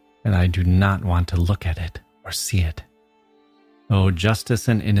disgusting, and I do not want to look at it or see it. O justice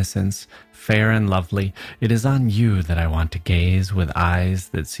and innocence, fair and lovely, it is on you that I want to gaze with eyes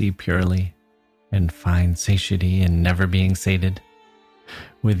that see purely and find satiety in never being sated.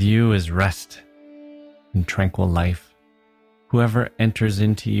 With you is rest and tranquil life. Whoever enters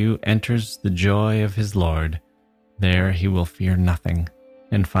into you enters the joy of his Lord. There he will fear nothing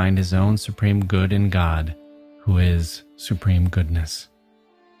and find his own supreme good in God, who is supreme goodness.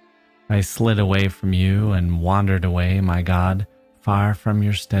 I slid away from you and wandered away, my God. Far from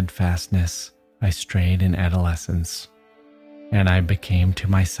your steadfastness, I strayed in adolescence, and I became to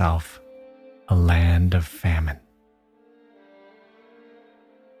myself a land of famine.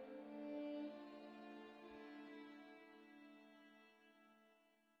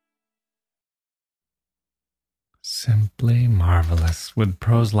 Simply marvelous. With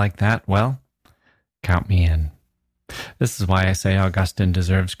prose like that, well, count me in. This is why I say Augustine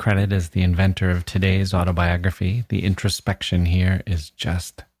deserves credit as the inventor of today's autobiography. The introspection here is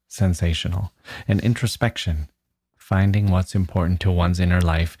just sensational. And introspection, finding what's important to one's inner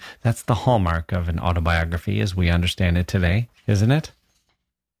life, that's the hallmark of an autobiography as we understand it today, isn't it?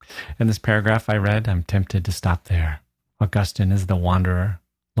 In this paragraph I read, I'm tempted to stop there. Augustine is the wanderer,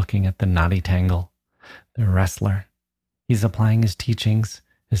 looking at the knotty tangle, the wrestler. He's applying his teachings,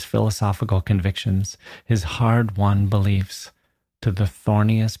 his philosophical convictions, his hard-won beliefs to the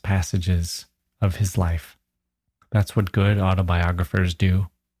thorniest passages of his life. That's what good autobiographers do.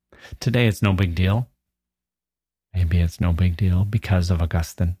 Today it's no big deal. Maybe it's no big deal because of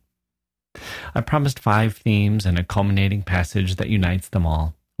Augustine. I promised 5 themes and a culminating passage that unites them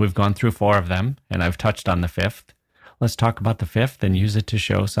all. We've gone through 4 of them, and I've touched on the 5th. Let's talk about the 5th and use it to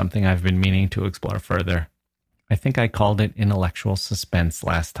show something I've been meaning to explore further. I think I called it intellectual suspense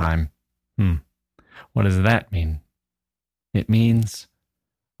last time. What does that mean? It means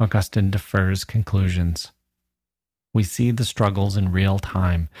Augustine defers conclusions. We see the struggles in real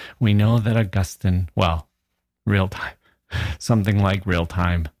time. We know that Augustine, real time, something like real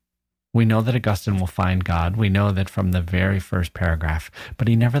time. We know that Augustine will find God. We know that from the very first paragraph, but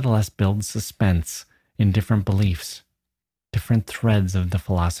he nevertheless builds suspense in different beliefs, different threads of the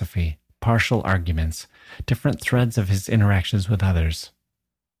philosophy, partial arguments, different threads of his interactions with others,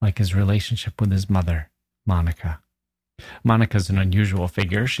 like his relationship with his mother, Monica. Monica's an unusual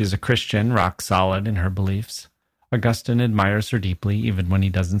figure. She's a Christian, rock solid in her beliefs. Augustine admires her deeply, even when he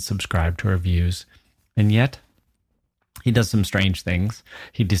doesn't subscribe to her views. And yet, he does some strange things.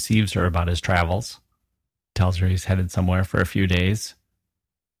 He deceives her about his travels, tells her he's headed somewhere for a few days,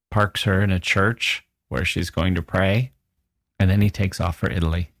 parks her in a church where she's going to pray, and then he takes off for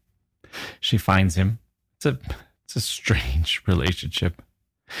Italy. She finds him. It's a strange relationship.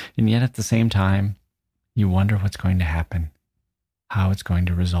 And yet at the same time, you wonder what's going to happen, how it's going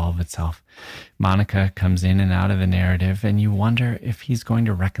to resolve itself. Monica comes in and out of the narrative, and you wonder if he's going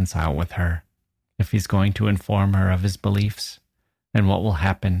to reconcile with her, if he's going to inform her of his beliefs, and what will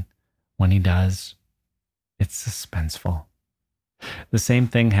happen when he does. It's suspenseful. The same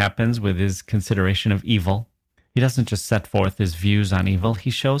thing happens with his consideration of evil. He doesn't just set forth his views on evil, he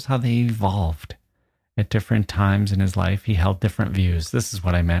shows how they evolved. At different times in his life, he held different views. This is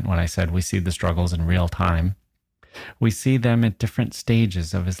what I meant when I said we see the struggles in real time. We see them at different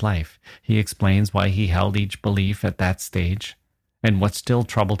stages of his life. He explains why he held each belief at that stage, and what still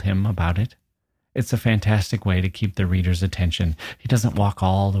troubled him about it. It's a fantastic way to keep the reader's attention. He doesn't walk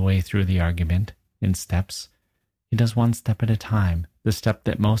all the way through the argument in steps. He does one step at a time, the step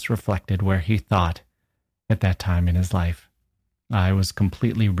that most reflected where he thought at that time in his life. I was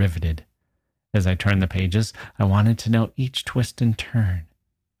completely riveted. As I turned the pages, I wanted to know each twist and turn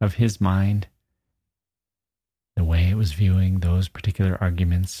of his mind, the way it was viewing those particular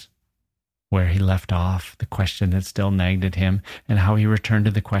arguments, where he left off, the question that still nagged at him, and how he returned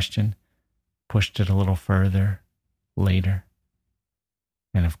to the question, pushed it a little further later.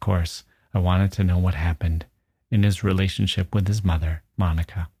 And of course, I wanted to know what happened in his relationship with his mother,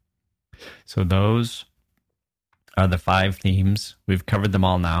 Monica. So those are the 5 themes. We've covered them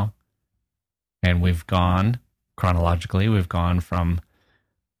all now. And we've gone, chronologically, we've gone from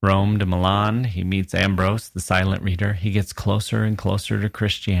Rome to Milan. He meets Ambrose, the silent reader. He gets closer and closer to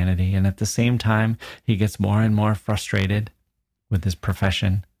Christianity. And at the same time, he gets more and more frustrated with his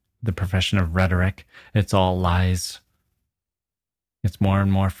profession, the profession of rhetoric. It's all lies. Gets more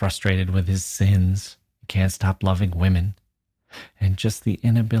and more frustrated with his sins. He can't stop loving women. And just the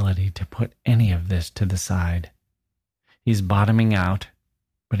inability to put any of this to the side. He's bottoming out,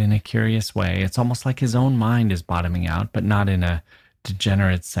 but in a curious way. It's almost like his own mind is bottoming out, but not in a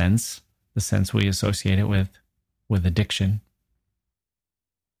degenerate sense, the sense we associate it with addiction.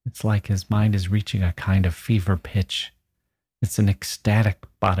 It's like his mind is reaching a kind of fever pitch. It's an ecstatic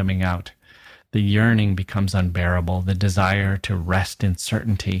bottoming out. The yearning becomes unbearable, the desire to rest in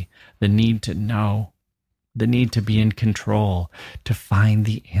certainty, the need to know, the need to be in control, to find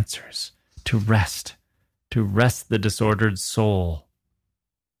the answers, to rest, to rest the disordered soul.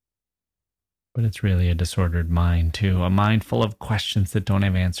 But it's really a disordered mind, too. A mind full of questions that don't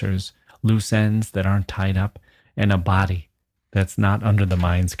have answers, loose ends that aren't tied up, and a body that's not under the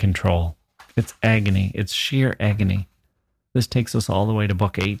mind's control. It's agony. It's sheer agony. This takes us all the way to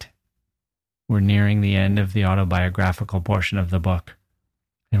Book 8. We're nearing the end of the autobiographical portion of the book.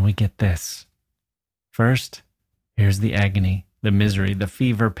 And we get this. First, here's the agony, the misery, the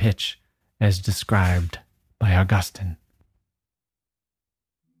fever pitch, as described by Augustine.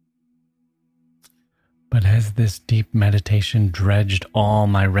 But as this deep meditation dredged all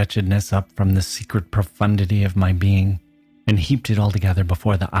my wretchedness up from the secret profundity of my being and heaped it all together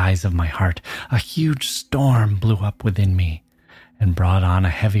before the eyes of my heart, a huge storm blew up within me and brought on a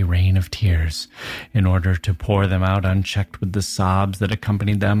heavy rain of tears. In order to pour them out unchecked with the sobs that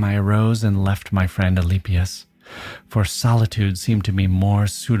accompanied them, I arose and left my friend Alypius, for solitude seemed to me more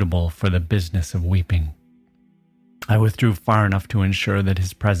suitable for the business of weeping. I withdrew far enough to ensure that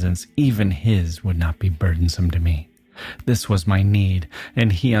his presence, even his, would not be burdensome to me. This was my need,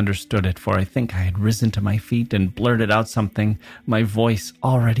 and he understood it, for I think I had risen to my feet and blurted out something, my voice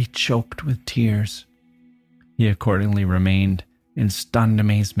already choked with tears. He accordingly remained in stunned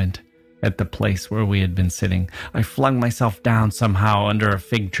amazement at the place where we had been sitting. I flung myself down somehow under a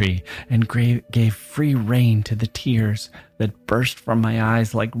fig tree and gave free rein to the tears that burst from my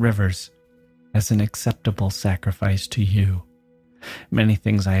eyes like rivers as an acceptable sacrifice to you. Many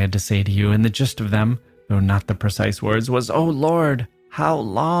things I had to say to you, and the gist of them, though not the precise words, was, "O Lord, how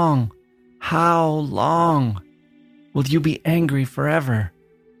long, how long will you be angry forever?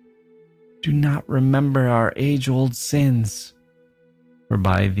 Do not remember our age-old sins." For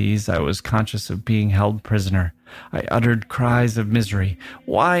by these I was conscious of being held prisoner. I uttered cries of misery.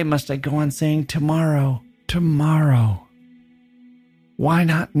 Why must I go on saying tomorrow, tomorrow? Why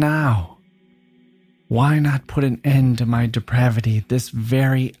not now? Why not put an end to my depravity this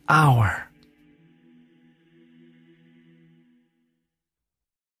very hour?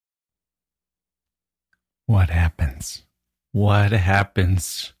 What happens? What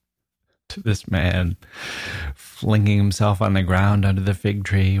happens to this man, flinging himself on the ground under the fig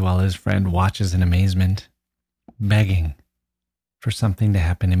tree while his friend watches in amazement, begging for something to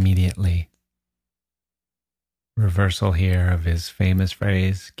happen immediately? Reversal here of his famous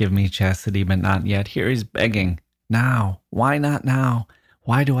phrase, "Give me chastity, but not yet." Here he's begging. Now. Why not now?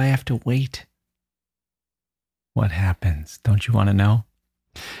 Why do I have to wait? What happens? Don't you want to know?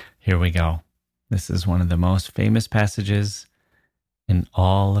 Here we go. This is one of the most famous passages in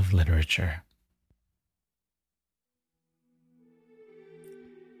all of literature.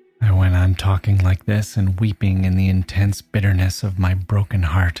 I went on talking like this and weeping in the intense bitterness of my broken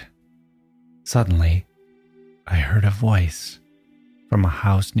heart. Suddenly, I heard a voice from a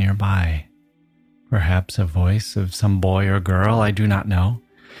house nearby, perhaps a voice of some boy or girl, I do not know,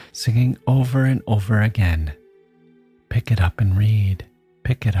 singing over and over again, "Pick it up and read,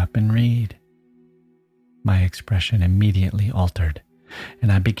 pick it up and read." My expression immediately altered,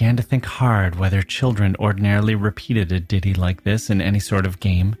 and I began to think hard whether children ordinarily repeated a ditty like this in any sort of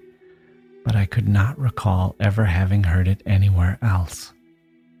game, but I could not recall ever having heard it anywhere else.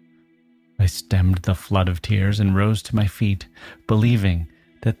 I stemmed the flood of tears and rose to my feet, believing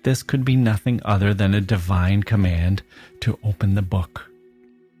that this could be nothing other than a divine command to open the book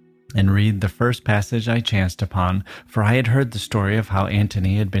and read the first passage I chanced upon, for I had heard the story of how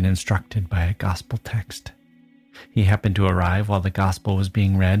Antony had been instructed by a gospel text. He happened to arrive while the gospel was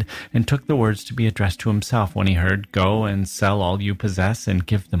being read, and took the words to be addressed to himself when he heard, "Go and sell all you possess and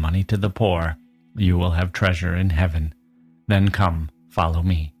give the money to the poor. You will have treasure in heaven. Then come, follow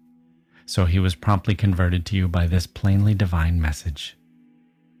me." So he was promptly converted to you by this plainly divine message.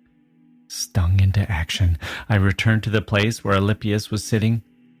 Stung into action, I returned to the place where Alypius was sitting,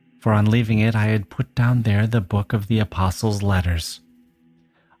 for on leaving it I had put down there the book of the Apostles' letters.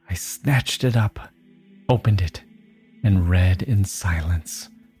 I snatched it up, opened it, and read in silence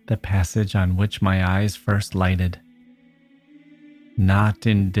the passage on which my eyes first lighted. Not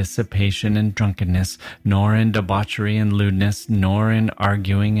in dissipation and drunkenness, nor in debauchery and lewdness, nor in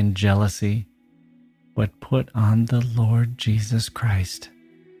arguing and jealousy, but put on the Lord Jesus Christ,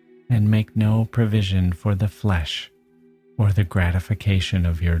 and make no provision for the flesh or the gratification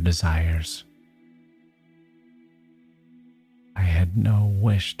of your desires. I had no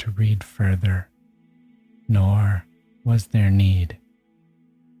wish to read further, nor was there need.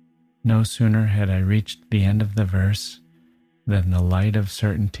 No sooner had I reached the end of the verse than the light of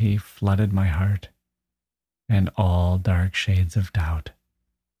certainty flooded my heart, and all dark shades of doubt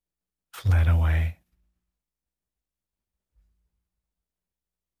fled away.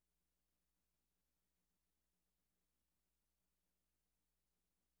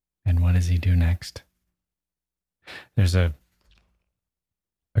 And what does he do next? There's a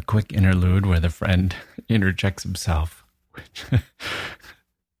quick interlude where the friend interjects himself, which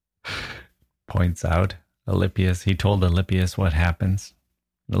points out he told Alypius what happens.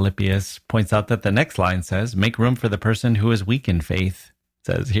 Alypius points out that the next line says, make room for the person who is weak in faith. It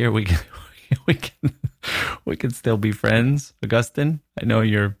says here we can still be friends, Augustine. I know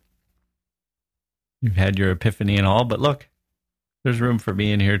you've had your epiphany and all, but look, there's room for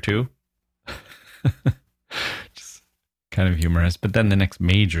me in here too. Just kind of humorous. But then the next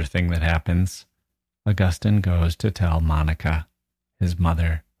major thing that happens, Augustine goes to tell Monica, his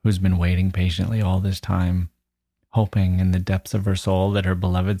mother, who's been waiting patiently all this time, hoping in the depths of her soul that her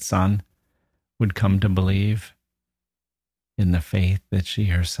beloved son would come to believe in the faith that she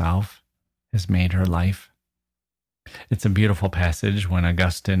herself has made her life. It's a beautiful passage when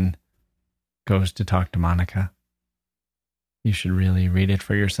Augustine goes to talk to Monica. You should really read it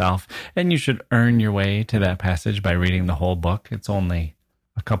for yourself, and you should earn your way to that passage by reading the whole book. It's only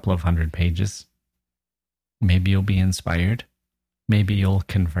a couple of 100 pages. Maybe you'll be inspired. Maybe you'll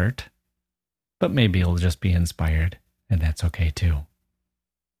convert. But maybe you'll just be inspired, and that's okay too.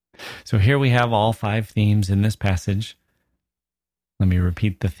 So here we have all 5 themes in this passage. Let me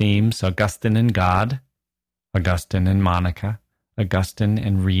repeat the themes. Augustine and God, Augustine and Monica, Augustine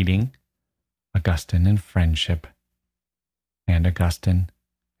and reading, Augustine and friendship, and Augustine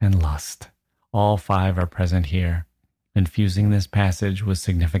and lust. All 5 are present here, infusing this passage with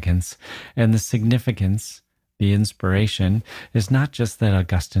significance. And the significance, the inspiration, is not just that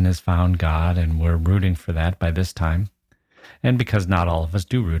Augustine has found God and we're rooting for that by this time, and because not all of us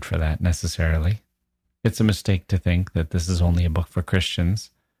do root for that necessarily. It's a mistake to think that this is only a book for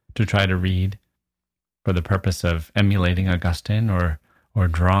Christians to try to read for the purpose of emulating Augustine or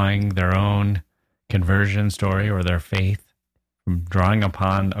drawing their own conversion story or their faith, from drawing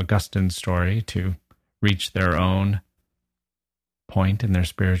upon Augustine's story to reach their own point in their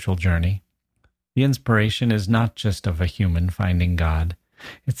spiritual journey. The inspiration is not just of a human finding God.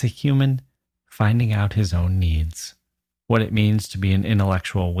 It's a human finding out his own needs, what it means to be an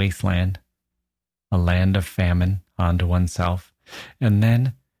intellectual wasteland, a land of famine onto oneself, and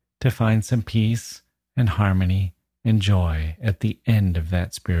then to find some peace and harmony and joy at the end of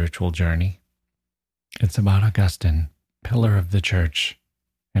that spiritual journey. It's about Augustine, pillar of the church,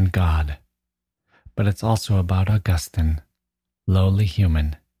 and God. But it's also about Augustine, lowly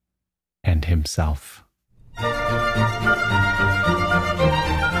human, and himself.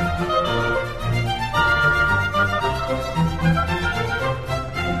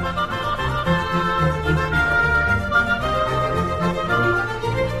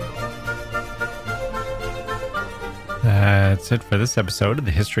 That's it for this episode of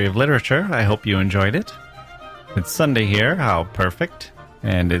the History of Literature. I hope you enjoyed it. It's Sunday here, how perfect.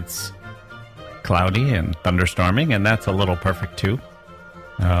 And it's cloudy and thunderstorming, and that's a little perfect too.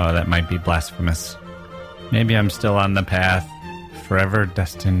 Oh, that might be blasphemous. Maybe I'm still on the path, forever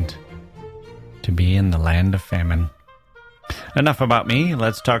destined to be in the land of famine. Enough about me.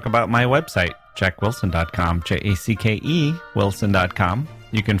 Let's talk about my website, jackwilson.com, Jacke Wilson.com.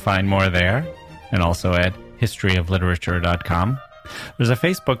 You can find more there, and also at historyofliterature.com. There's a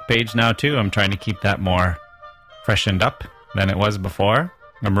Facebook page now, too. I'm trying to keep that more freshened up than it was before.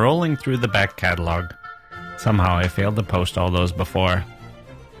 I'm rolling through the back catalog. Somehow I failed to post all those before.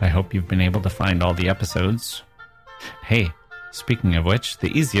 I hope you've been able to find all the episodes. Hey, speaking of which,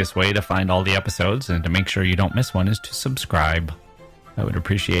 the easiest way to find all the episodes and to make sure you don't miss one is to subscribe. I would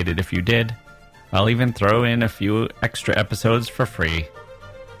appreciate it if you did. I'll even throw in a few extra episodes for free.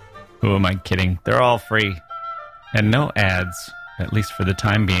 Who am I kidding? They're all free. And no ads, at least for the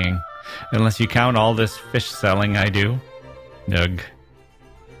time being. Unless you count all this fish selling I do. Ugh.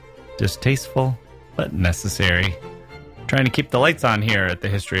 Distasteful, but necessary. Trying to keep the lights on here at the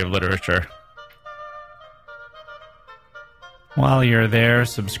History of Literature. While you're there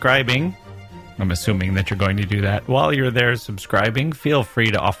subscribing, I'm assuming that you're going to do that. While you're there subscribing, feel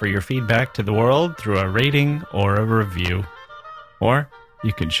free to offer your feedback to the world through a rating or a review. Or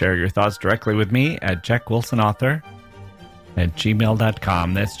you can share your thoughts directly with me at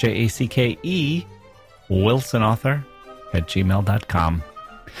jackwilsonauthor@gmail.com. That's Jacke Wilsonauthor@gmail.com.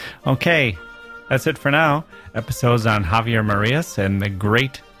 Okay, that's it for now. Episodes on Javier Marias and the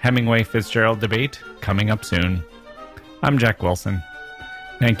great Hemingway-Fitzgerald debate coming up soon. I'm Jack Wilson.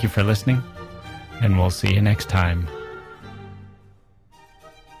 Thank you for listening, and we'll see you next time.